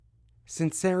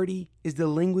Sincerity is the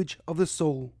language of the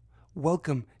soul.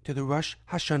 Welcome to the Rosh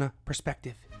Hashanah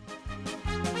perspective.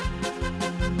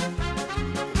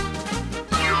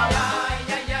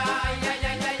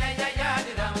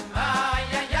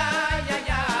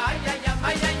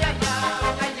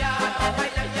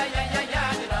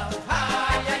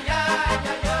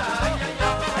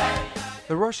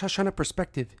 The Rosh Hashanah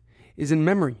perspective is in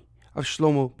memory of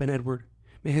Shlomo ben Edward.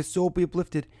 May his soul be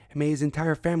uplifted, and may his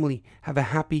entire family have a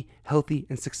happy, healthy,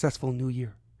 and successful new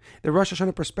year. The Rosh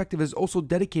Hashanah perspective is also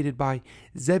dedicated by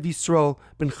Zev Yisrael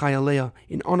ben Chayalea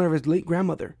in honor of his late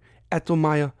grandmother, Ethel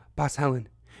Maya Bas Helen.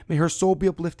 May her soul be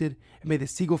uplifted, and may the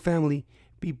Siegel family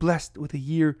be blessed with a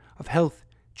year of health,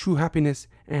 true happiness,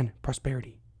 and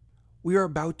prosperity. We are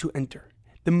about to enter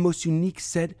the most unique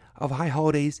set of high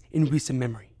holidays in recent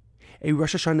memory, a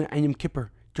Rosh Hashanah and Yom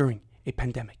Kippur during a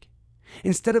pandemic.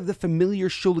 Instead of the familiar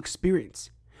shul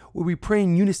experience, where we pray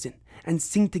in unison and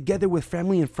sing together with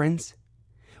family and friends,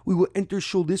 we will enter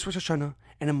shul this Rosh Hashanah,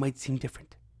 and it might seem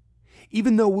different.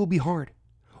 Even though it will be hard,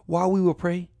 while we will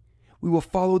pray, we will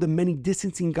follow the many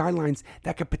distancing guidelines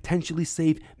that could potentially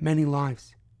save many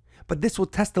lives. But this will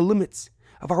test the limits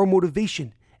of our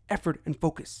motivation, effort, and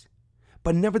focus.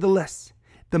 But nevertheless,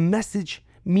 the message,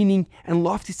 meaning, and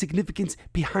lofty significance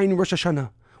behind Rosh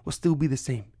Hashanah will still be the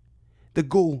same. The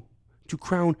goal, to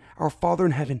crown our Father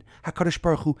in heaven, HaKadosh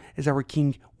Baruch Hu, as our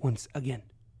King once again.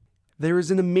 There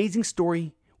is an amazing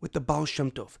story with the Baal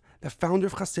Shem Tov, the founder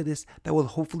of Chassidus, that will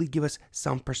hopefully give us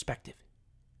some perspective.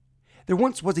 There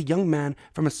once was a young man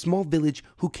from a small village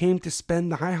who came to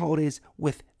spend the high holidays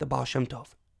with the Baal Shem Tov.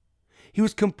 He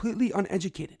was completely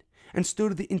uneducated and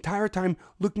stood the entire time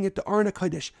looking at the Aron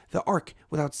HaKodesh, the Ark,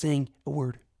 without saying a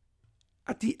word.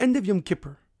 At the end of Yom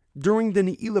Kippur, during the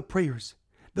Ne'ilah prayers,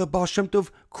 the Baal Shem Tov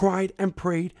cried and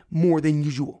prayed more than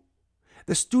usual.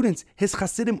 The students, his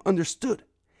Hasidim, understood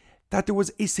that there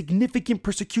was a significant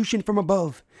persecution from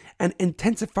above and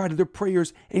intensified their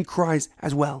prayers and cries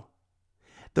as well.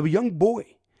 The young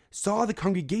boy saw the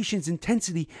congregation's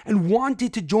intensity and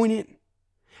wanted to join in.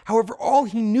 However, all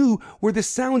he knew were the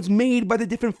sounds made by the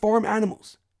different farm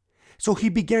animals. So he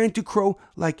began to crow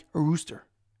like a rooster.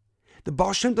 The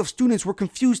Baal Shem Tov students were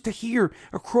confused to hear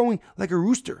a crowing like a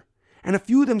rooster, and a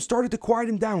few of them started to quiet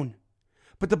him down.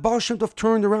 But the Baal Shem Tov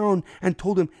turned around and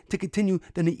told him to continue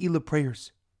the Ne'ilah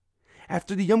prayers.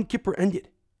 After the Yom Kippur ended,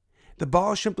 the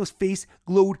Baal Shem Tov's face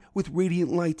glowed with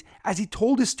radiant light as he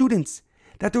told his students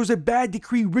that there was a bad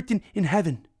decree written in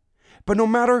heaven. But no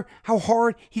matter how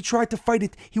hard he tried to fight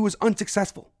it, he was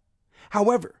unsuccessful.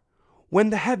 However, when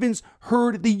the heavens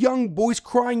heard the young boys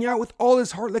crying out with all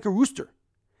his heart like a rooster,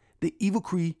 the evil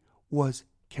decree was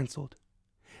cancelled.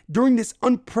 During this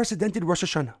unprecedented Rosh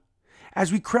Hashanah, as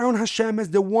we crown Hashem as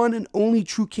the one and only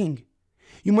true King,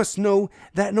 you must know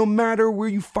that no matter where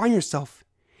you find yourself,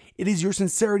 it is your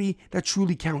sincerity that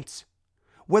truly counts.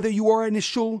 Whether you are in a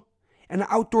shul, an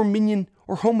outdoor minyan,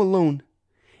 or home alone,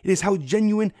 it is how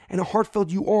genuine and heartfelt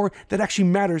you are that actually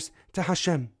matters to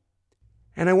Hashem.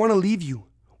 And I want to leave you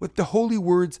with the holy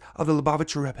words of the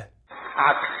Lubavitcher Rebbe.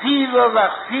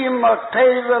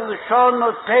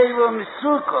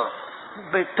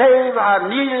 Betev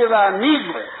hanile va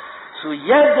nigle zu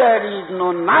jeder Jiden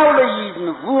und alle Jiden,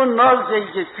 wo noch sie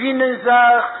gefühlen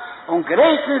sich und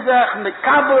greifen sich mit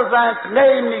Kabel sein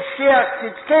Pnei Mishiach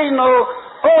Tzidkenu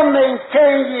Omen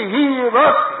Ken Yehi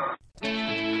Rosh.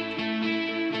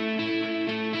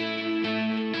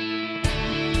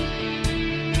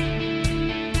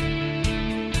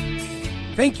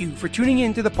 Thank you for tuning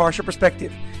in to the Parsha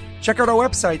Perspective. Check out our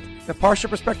website,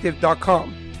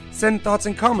 theparshaperspective.com. Send thoughts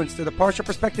and comments to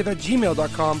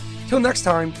theparshaperspective@gmail.com. Till next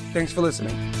time, thanks for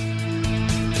listening.